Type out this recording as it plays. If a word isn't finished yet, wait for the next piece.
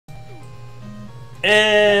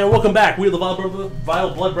And welcome back. We are the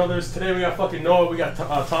Vileblood Brothers. Today we got fucking Noah, we got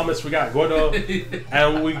Thomas, we got Gordo,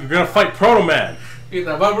 and we're gonna fight Protoman.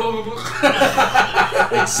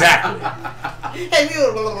 Exactly.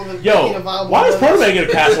 Yo, why does Protoman get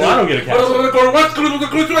a castle? I don't get a castle.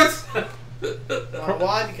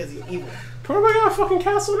 Why? Because he's evil. Protoman got a fucking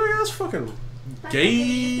castle, nigga? That's fucking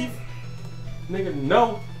gay. Nigga,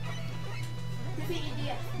 no.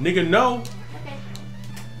 Nigga, no.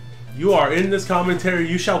 You are in this commentary.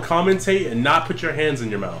 You shall commentate and not put your hands in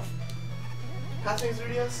your mouth. Pass me the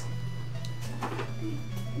 3DS.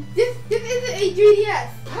 This isn't a 3DS.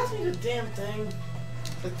 Pass me the damn thing.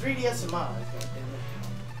 The 3DS is mine.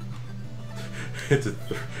 It's a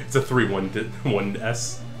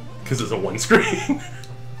 3-1-1S because it's a one screen.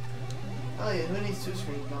 Oh yeah, who needs two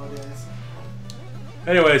screens nowadays?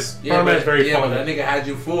 Anyways, Protoman's very fun. But that nigga had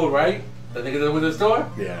you fooled, right? That nigga that went to the store.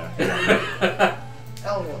 Yeah.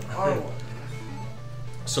 L1, R1.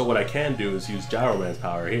 So what I can do is use Gyro Man's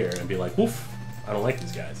power here and be like, woof, I don't like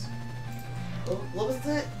these guys. What was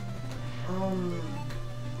that?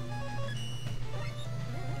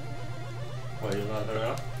 What, you not heard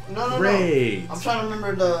out? No. Great. I'm trying to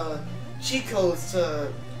remember the cheat codes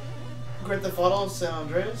to Grand Theft Auto San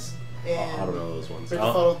Andreas and I don't know those ones. Grand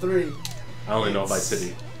Theft Auto 3. I only know Vice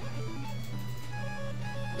City.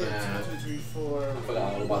 Yeah, 1, 2, 3, 4. I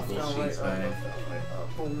forgot all about those sheets, man.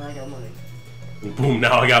 Boom, now I got money. Boom,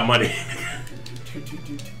 now I got money.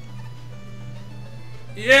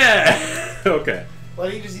 Yeah! Okay. Why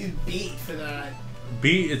do you just use beat for that?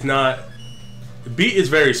 Beat is not... Beat is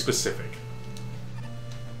very specific.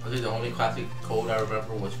 I think the only classic code I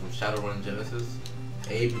remember was from Shadowrun Genesis.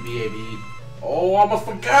 A, B, B, A, B. Oh, I almost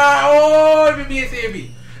forgot! Oh, A, B, B, A,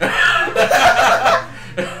 B.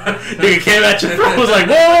 Nigga came at your throat, was like,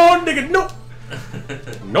 whoa, nigga, nope.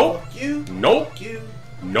 Nope. Fuck you. Nope. Fuck you.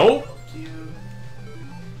 Nope. Fuck you.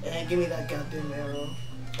 And give me that goddamn arrow.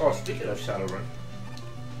 Oh, speaking of Shadowrun.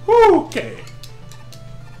 Okay.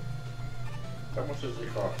 How much does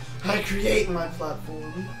it cost? I create my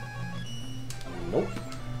platform. Nope.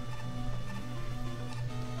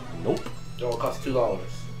 Nope. Yo, it costs $2.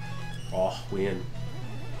 Oh, we in.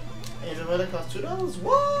 Angel Weather costs $2?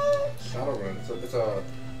 What? Shadowrun. It's a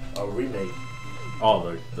remake.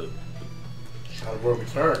 Oh, the Shadowrun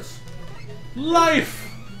Returns. life.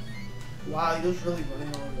 Wow, you're just really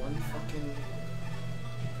running on one fucking.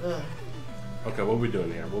 Okay, what are we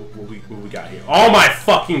doing here? What we got here? Oh my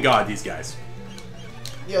fucking god, these guys.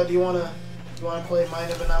 Yo, do you wanna play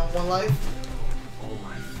Mind of Now One Life? Oh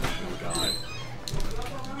my fucking god.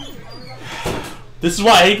 This is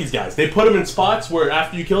why I hate these guys. They put them in spots where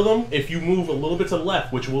after you kill them, if you move a little bit to the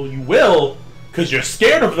left, which you will, because you're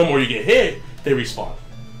scared of them or you get hit, they respawn.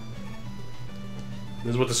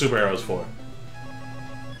 This is what the super arrow is for.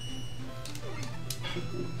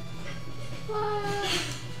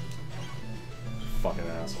 Fucking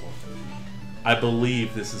asshole. I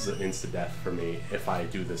believe this is an insta-death for me if I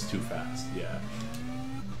do this too fast. Yeah.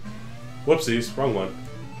 Whoopsies. Wrong one.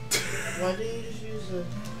 Why did you just use a...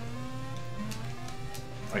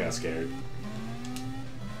 I got scared.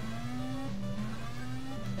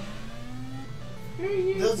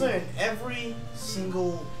 Those are in every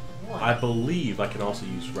single one. I believe I can also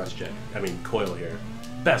use rush jet. I mean, coil here.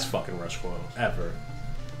 Best fucking rush coil ever.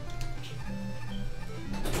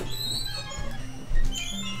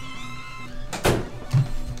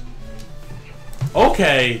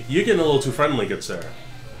 Okay, you're getting a little too friendly, good sir.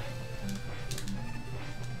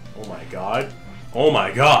 Oh my god. Oh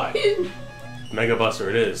my god. Mega Buster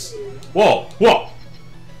it is. Whoa, whoa!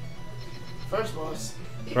 First boss.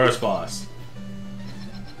 First boss.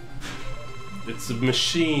 It's a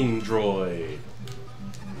machine droid.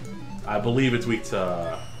 I believe it's weak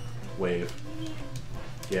to wave.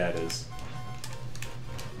 Yeah, it is.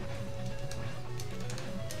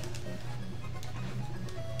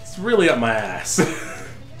 It's really up my ass.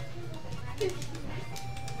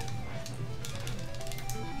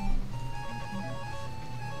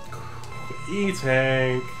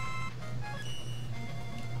 E-Tank.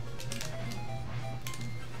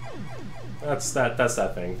 That's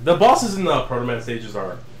that thing. The bosses in the Protoman stages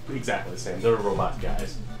are exactly the same. They're robot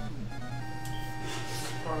guys.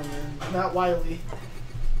 Oh man, not Wily.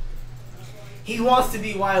 He wants to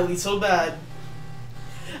be Wily so bad.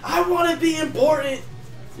 I want to be important.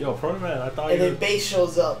 Yo, Protoman, I thought. And then Base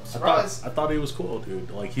shows up. Surprise! I thought he was cool,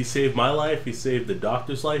 dude. Like he saved my life. He saved the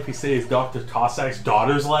doctor's life. He saved Dr. Cossack's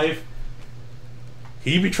daughter's life.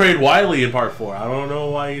 He betrayed Wily in Part 4. I don't know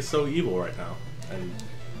why he's so evil right now. And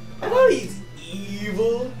I know he's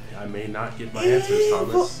evil. I may not get my answers,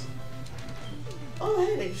 Thomas. Oh,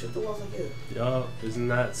 hey, they can shoot the walls like you. Yo, isn't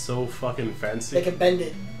that so fucking fancy? They can bend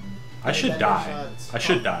it. I should bend die. their shots. I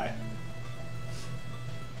should die.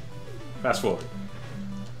 Fast forward.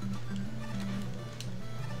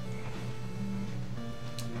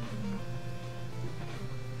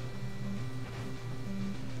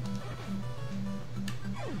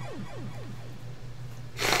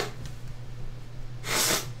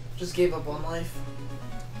 Just gave up on life.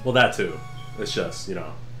 Well, that too. It's just, you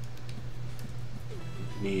know,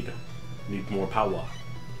 need more power.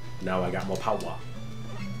 Now I got more power.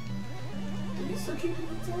 Do you still keep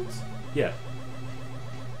the tanks? Yeah.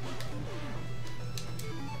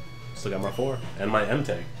 Still got my 4 and my M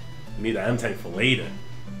tank. Need an M tank for later.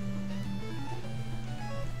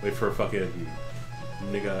 Wait for a fucking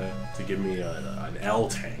nigga to give me an L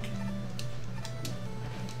tank.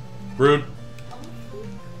 Rude.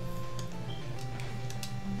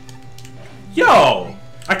 Yo!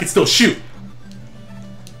 I can still shoot!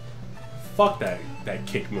 Fuck that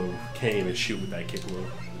kick move. Can't even shoot with that kick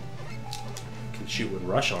move. Can shoot with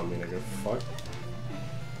rush on me, nigga. Fuck.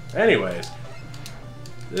 Anyways.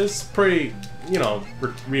 This is pretty, you know,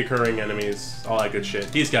 reoccurring enemies, all that good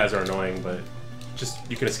shit. These guys are annoying, but just,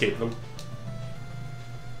 you can escape them.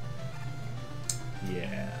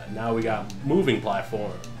 Yeah, now we got moving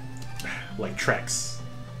platform. Like Trex.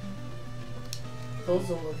 Those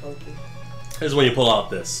don't look healthy. Here's when you pull out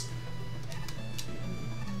this.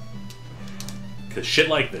 Cause shit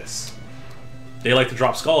like this, they like to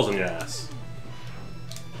drop skulls on your ass.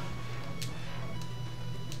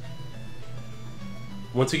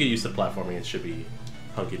 Once you get used to platforming, it should be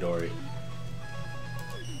hunky-dory.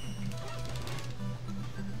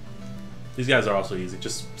 These guys are also easy.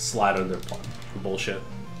 Just slide under the bullshit.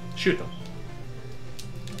 Shoot them.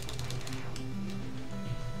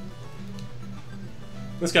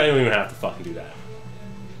 This guy don't even have to fucking do that.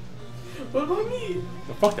 What about me?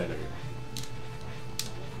 Oh, fuck that nigga.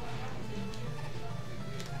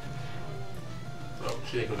 Oh,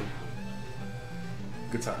 shit.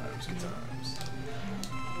 Good times, good times.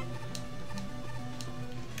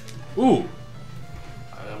 Ooh!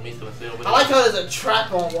 I like how there's a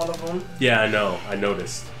trap on one of them. Yeah, I know. I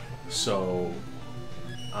noticed. So,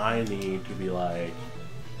 I need to be like...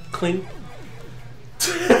 Clink.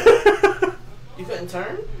 You couldn't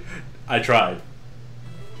turn? I tried.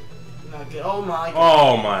 Not good. Oh my god.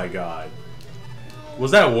 Oh my god.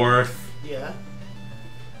 Was that worth? Yeah.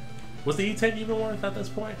 Was the E-Tank even worth at this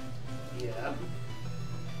point? Yeah.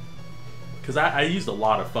 Because I used a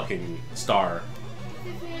lot of fucking star.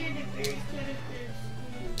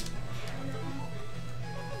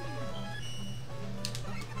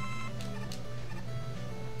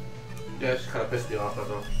 Yeah, it's kind of pissed me off,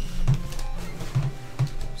 though.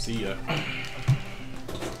 See ya.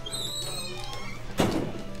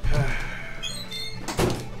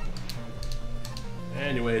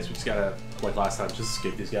 Anyways, we just gotta, like last time, just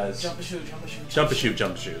escape these guys. Jump and shoot, jump and shoot. Jump and shoot,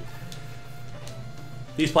 jump and shoot.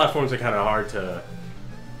 These platforms are kind of hard to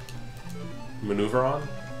maneuver on.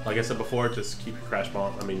 Like I said before, just keep your crash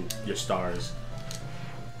bomb, I mean, your stars.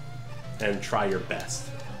 And try your best.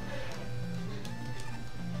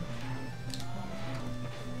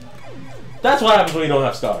 That's what happens when you don't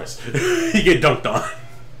have stars. You get dunked on.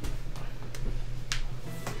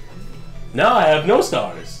 Now I have no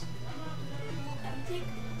stars.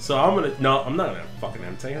 So I'm gonna, no, I'm not gonna fucking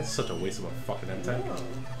M-Tank. That's such a waste of a fucking M-Tank. Oh.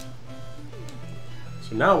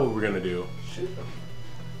 So now what we're gonna do, Shoot them.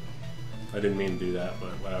 I didn't mean to do that, but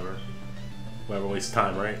whatever. Whatever, waste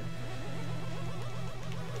time, right?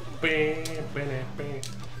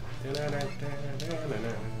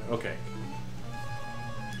 Okay.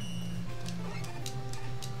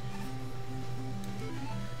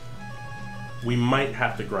 We might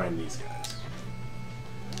have to grind these guys.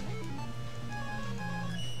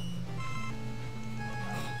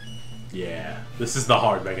 Yeah, this is the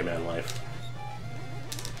hard Megaman life.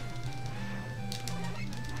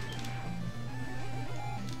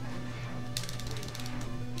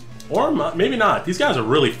 Or maybe not. These guys are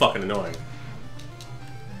really fucking annoying.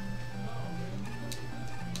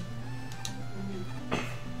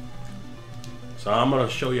 So I'm gonna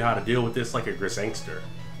show you how to deal with this like a Grisangster.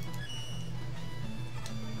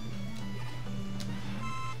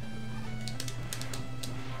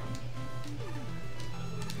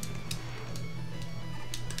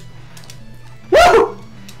 Woo!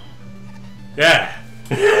 Yeah,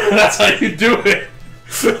 that's how you do it,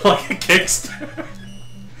 like a kickster.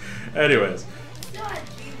 Anyways.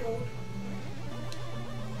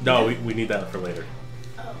 No, we need that for later.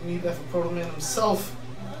 We need that for Protoman himself.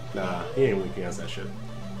 Nah, he ain't weak against that shit.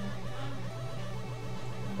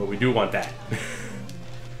 But we do want that.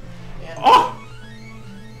 Yeah. Oh!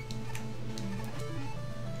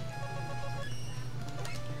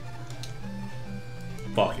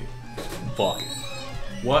 Fuck it. Fuck it.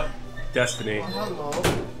 What? Destiny. Hello.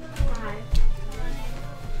 Hi.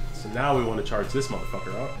 So now we want to charge this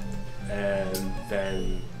motherfucker up. And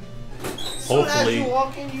then Soon as hopefully. you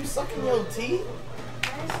walk in, you sucking your teeth.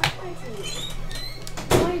 I suck my teeth.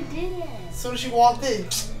 No, I didn't. As soon as you walked in,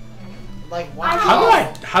 like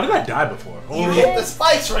wow. How did I die before? You Oh, hit the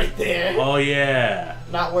spikes right there. oh yeah.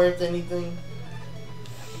 Not worth anything.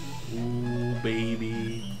 Ooh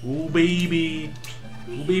baby. Ooh baby.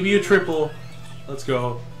 Ooh baby, a triple. Let's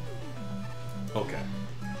go. Okay.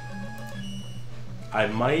 I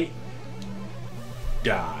might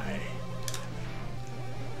die.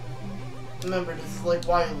 Remember, this is like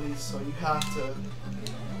Wily, so you have to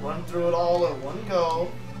run through it all at one go.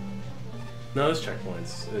 No, there's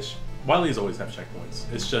checkpoints. Wileys always have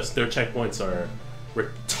checkpoints. It's just their checkpoints are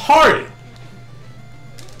retarded.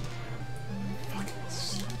 Fucking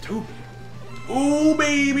stupid. Ooh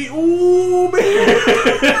baby, ooh baby.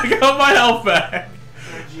 I got my health back.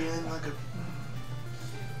 RG like a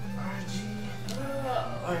RG.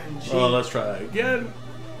 Oh, let's try that again.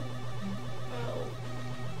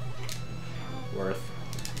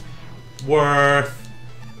 Worth.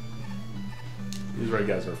 These red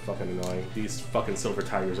guys are fucking annoying. These fucking silver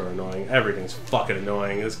tigers are annoying. Everything's fucking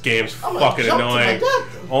annoying. This game's fucking annoying.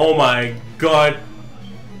 Oh my god.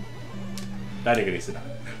 That nigga needs to die.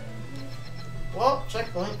 Well,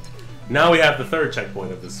 checkpoint. Now we have the third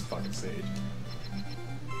checkpoint of this fucking stage.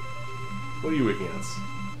 What are you weak against?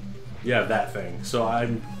 You have that thing. So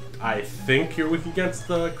I think you're weak against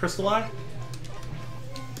the crystal eye?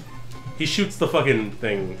 He shoots the fucking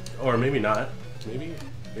thing. Or maybe not. Maybe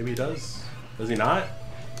he does. Does he not?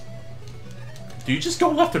 Do you just go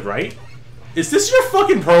left and right? Is this your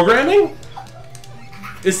fucking programming?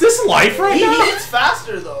 Is this life right He now? hits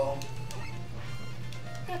faster though.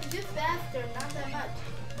 Yeah, but just faster, not that much.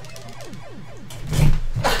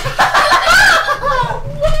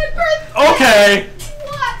 Okay.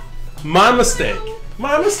 What? My mistake.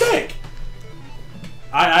 My mistake.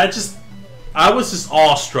 I was just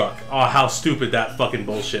awestruck on how stupid that fucking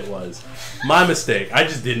bullshit was. My mistake. I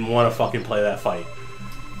just didn't want to fucking play that fight.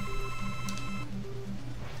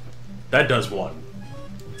 That does one.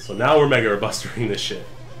 So now we're Mega Bustering this shit.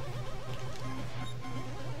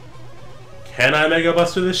 Can I Mega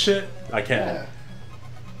Buster this shit? I can. Yeah.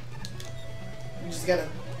 You just gotta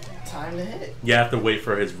time to hit it. You have to wait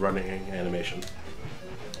for his running animation.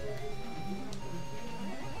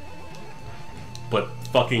 But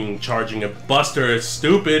fucking charging a buster is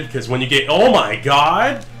stupid, because when you get... Oh my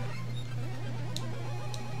god!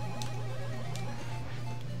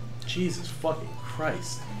 Jesus fucking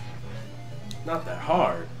Christ. Not that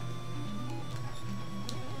hard.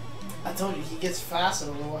 I told you, he gets faster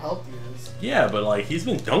the more health he is. Yeah, but like, he's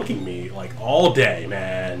been dunking me, like, all day,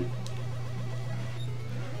 man.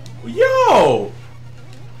 Yo!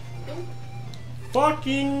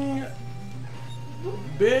 Fucking...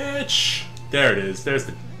 bitch! There it is. There's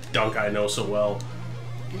the dunk I know so well.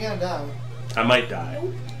 You're gonna die. I might die.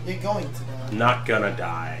 You're going to die. Not gonna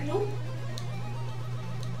die. Nope.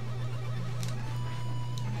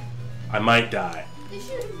 I might die. You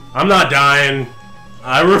should. I'm not dying.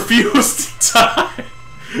 I refuse to die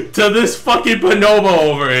to this fucking bonobo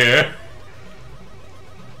over here.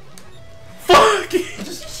 Fuck it.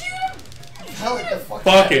 Just tell it the fuck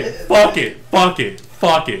Fuck out. it. Fuck it. Fuck it.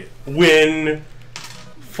 Fuck it. Win.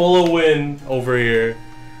 Full of win over here.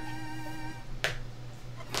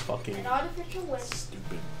 Fucking An artificial win.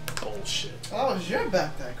 stupid bullshit. That was your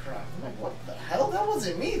back that crap. I'm like, what the hell? That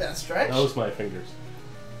wasn't me that stretched. That was my fingers.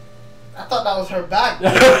 I thought that was her back. She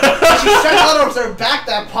stretched out, it was her back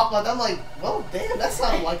that popped like. I'm like, well, damn, that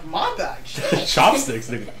sounded like my back. Shit. Chopsticks,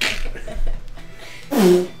 nigga.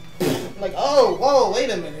 Like, oh, whoa, wait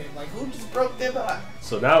a minute. Like, who just broke their back?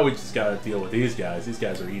 So now we just gotta deal with these guys. These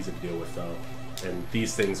guys are easy to deal with, though. And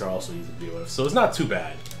these things are also easy to deal with. So it's not too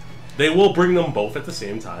bad. They will bring them both at the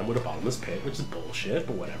same time with a bottomless pit, which is bullshit,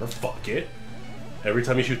 but whatever, fuck it. Every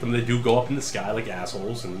time you shoot them, they do go up in the sky like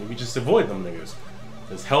assholes, and we just avoid them niggas.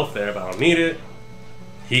 There's health there, but I don't need it.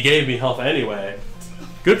 He gave me health anyway.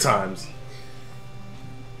 Good times.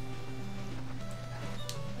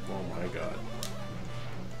 Oh my god.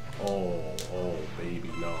 Oh, baby,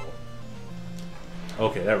 no.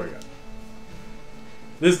 Okay, there we go.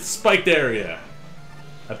 This is the spiked area.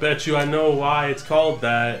 I bet you I know why it's called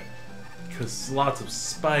that. Because lots of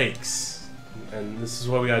spikes. And this is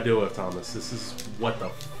what we gotta deal with, Thomas. This is what the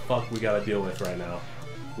fuck we gotta deal with right now.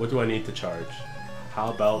 What do I need to charge?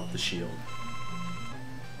 How about the shield?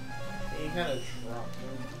 You gotta drop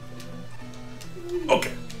them.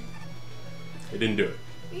 Okay. It didn't do it.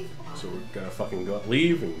 So we're gonna fucking go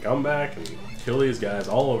leave and come back and kill these guys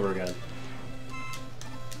all over again.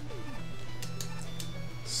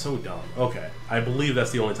 So dumb. Okay, I believe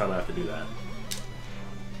that's the only time I have to do that.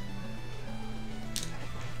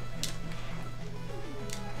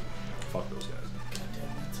 Fuck those guys.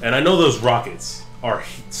 And I know those rockets are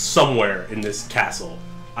somewhere in this castle.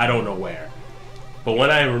 I don't know where. But when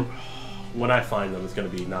I find them, it's gonna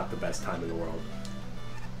be not the best time in the world.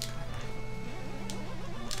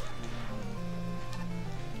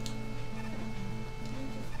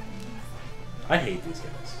 I hate these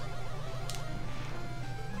guys.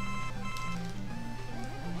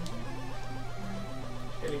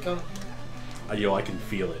 Here they come. Yo, I can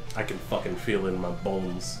feel it. I can fucking feel it in my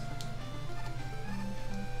bones.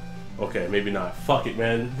 Okay, maybe not. Fuck it,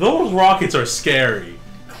 man. Those rockets are scary.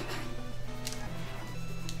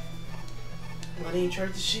 Why didn't you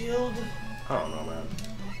charge the shield? I don't know, man.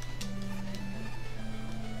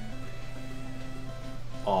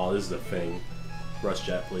 Oh, this is the thing. Rush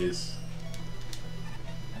jet, please.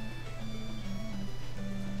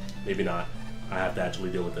 Maybe not. I have to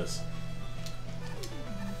actually deal with this.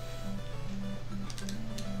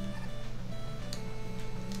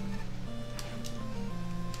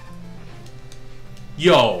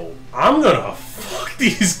 Yo, I'm gonna fuck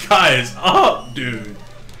these guys up, dude.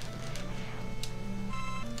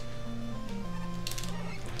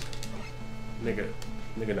 Nigga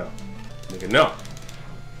no. Nigga no.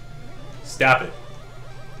 Stop it.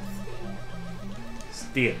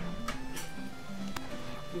 Steal.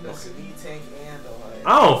 You know, speed tank and the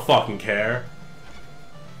I don't fucking care.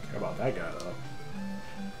 Care about that guy though.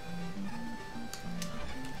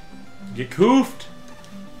 Get koofed.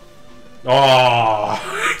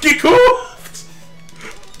 Oh, get koofed.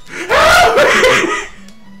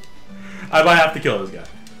 I might have to kill this guy,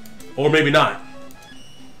 or maybe not.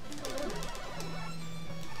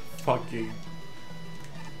 Fucking.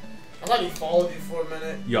 I thought he followed you for a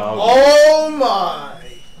minute. Yo. Oh my!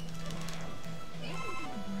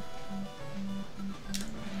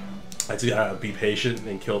 I just gotta be patient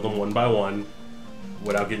and kill them one by one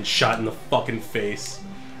without getting shot in the fucking face.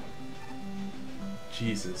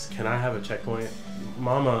 Jesus, can I have a checkpoint?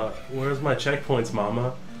 Mama, where's my checkpoints,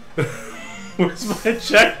 Mama? Where's my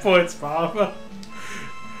checkpoints, Mama?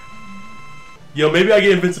 Yo, maybe I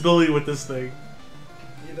get invincibility with this thing.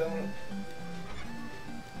 You don't.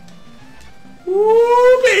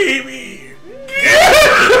 Ooh, baby!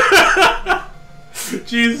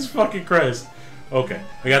 Jesus fucking Christ. Okay,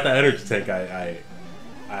 I got that energy tank I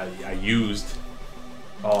used.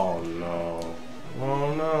 Oh no.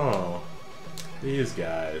 Oh no. These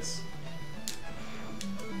guys.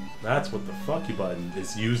 That's what the fuck you button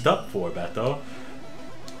is used up for, Beto.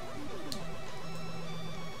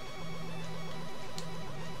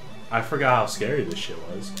 I forgot how scary this shit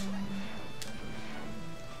was.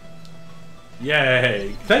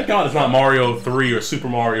 Yay! Thank God it's not Mario 3 or Super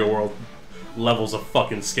Mario World levels of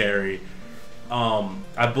fucking scary.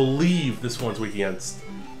 I believe this one's weak against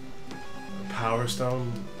Power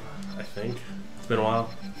Stone, I think. It's been a while.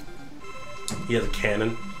 He has a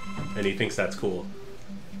cannon, and he thinks that's cool.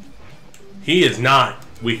 He is not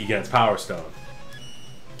weak against Power Stone.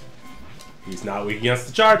 He's not weak against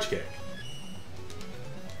the charge kick.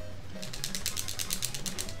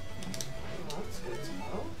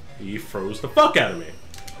 He froze the fuck out of me.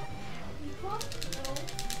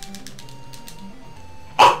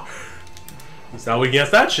 He's not weak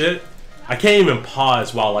against that shit. I can't even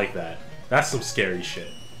pause while like that. That's some scary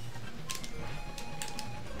shit.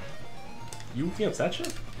 You weak against that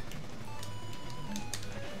shit?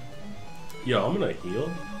 Yo, I'm gonna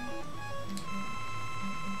heal.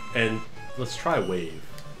 And let's try wave.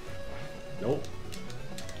 Nope.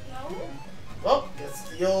 No? Well, it's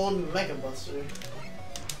the old Mega Buster.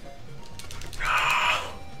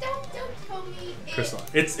 Don't tell me Crystal.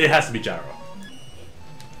 It has to be gyro.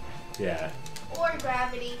 Yeah. or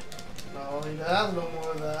gravity. No, he has no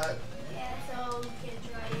more of that. Yeah, so you can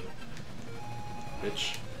try it.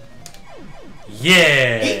 Bitch.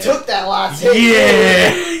 Yeah! He took that last hit.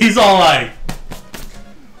 Yeah! He's all like,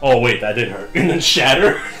 oh wait, that didn't hurt. And then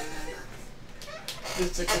shatter.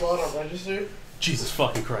 Just took him out on register. Jesus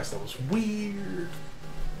fucking Christ, that was weird.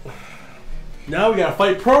 Now we gotta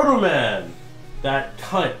fight Protoman! That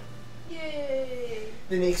cunt. Yay!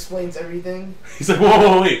 Then he explains everything. He's like,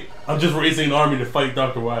 whoa, wait. I'm just raising an army to fight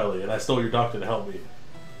Dr. Wily, and I stole your doctor to help me. You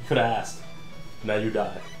could have asked. Now you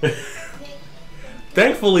die.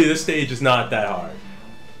 Thankfully, this stage is not that hard.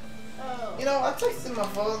 Oh. You know, I texted my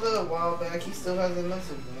father a while back. He still hasn't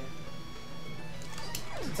messaged me.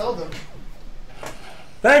 So tell them.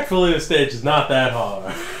 Thankfully, this stage is not that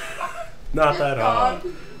hard. Not that hard.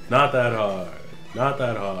 Not that hard. Not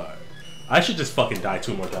that hard. I should just fucking die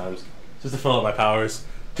 2 more times. Just to fill up my powers.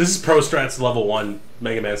 This is Pro Strats level 1,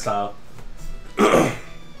 Mega Man style.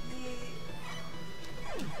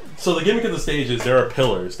 So the gimmick of the stage is there are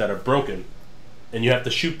pillars that are broken, and you have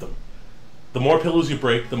to shoot them. The more pillars you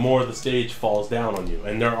break, the more the stage falls down on you,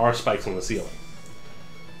 and there are spikes on the ceiling.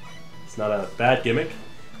 It's not a bad gimmick.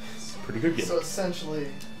 It's a pretty good gimmick. So essentially,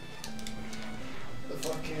 the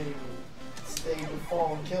fucking stage would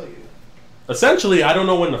fall and kill you. Essentially, I don't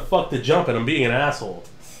know when the fuck to jump, and I'm being an asshole.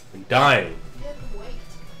 And dying.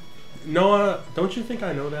 Noah, don't you think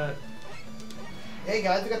I know that? Hey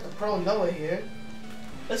guys, we got the pro Noah here.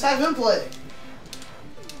 Let's have him play.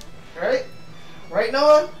 Right? Right,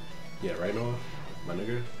 Noah? Yeah, right, Noah? My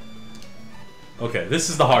nigga? Okay, this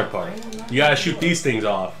is the hard part. You gotta shoot these things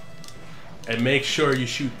off. And make sure you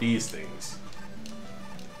shoot these things.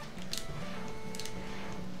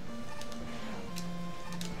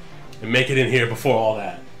 And make it in here before all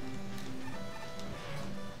that.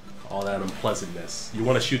 All that unpleasantness. You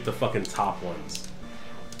want to shoot the fucking top ones.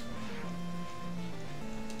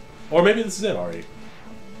 Or maybe this is it already.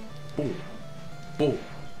 Boom. Boom.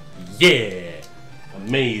 Yeah! I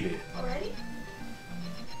made it. Already?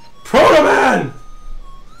 Protoman!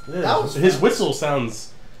 That was His fun. whistle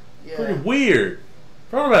sounds pretty Yeah. weird.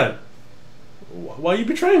 Protoman, why you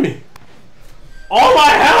betray me? All my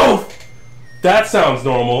health! That sounds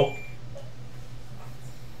normal.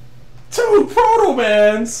 2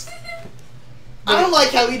 Protomans! I don't like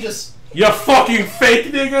how he just... You fucking fake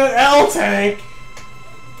nigga L-Tank!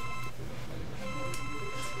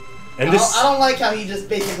 And this... I don't like how he just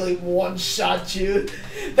basically one-shot you.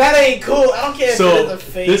 That ain't cool. I don't care if So, it is a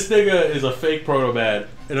fake. this nigga is a fake Protoman,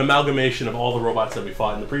 an amalgamation of all the robots that we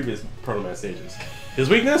fought in the previous Protoman stages. His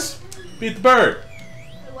weakness? Beat the bird.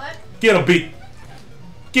 What? Get him beat.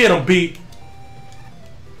 Get him beat.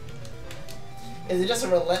 Is it just a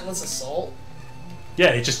relentless assault?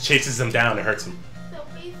 Yeah, he just chases him down and hurts him. So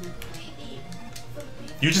basically,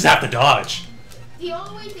 You just have to dodge. the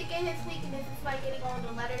only way to get his weakness is by getting all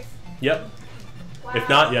the letters. Yep. Wow. If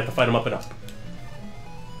not, you have to fight him up and up.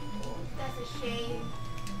 That's a shame.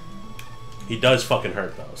 He does fucking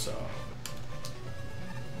hurt though, so.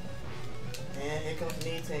 And here comes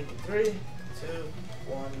me taking 3, 2,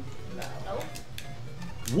 1, now. Nope.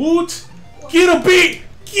 Woot! Get him beat!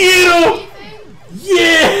 Get him!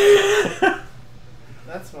 Yeah!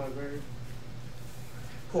 That's my bird.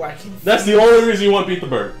 Who I can That's the only reason you want to beat the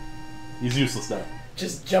bird. He's useless now.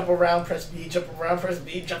 just jump around, press B, jump around, press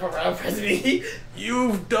B, jump around, press B.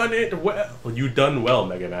 You've done it well. You've done well,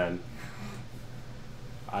 Mega Man.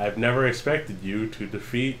 I've never expected you to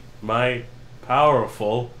defeat my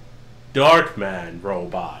powerful Darkman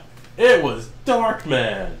robot. It was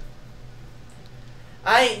Darkman.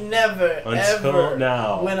 I ain't never, Until ever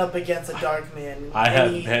now. went up against a Darkman in I have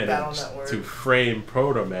any Battle managed Network. to frame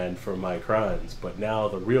Protoman for my crimes, but now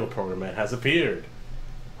the real Protoman has appeared.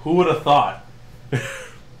 Who would have thought?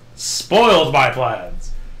 Spoiled my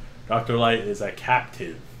plans. Dr. Light is a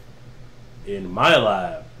captive in my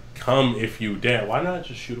lab. Come if you dare. Why not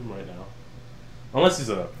just shoot him right now? Unless he's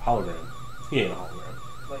a hologram. He ain't a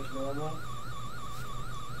hologram. Like normal.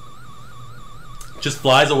 Just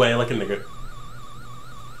flies away like a nigga.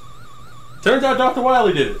 Turns out Dr.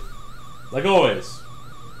 Wily did it. Like always.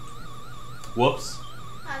 Whoops.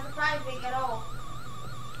 Not surprising at all.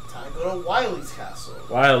 Time to go to Wily's castle.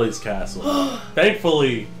 Wily's castle.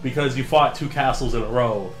 Thankfully, because you fought 2 castles in a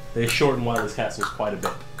row, they shortened Wily's castles quite a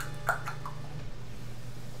bit.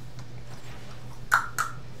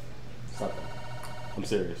 Stop that. I'm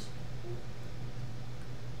serious.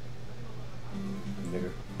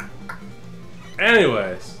 Nigga.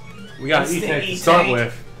 Anyways, we got Instant E-Tank to E-Tank. start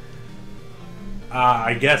with.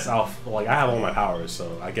 I guess I have all my powers,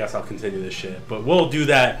 so I guess I'll continue this shit. But we'll do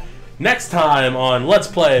that next time on Let's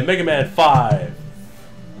Play Mega Man 5.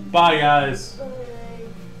 Bye, guys. Say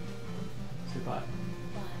bye.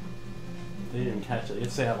 They didn't catch it. You have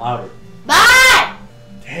to say it louder. Bye!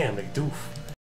 Damn, they doof.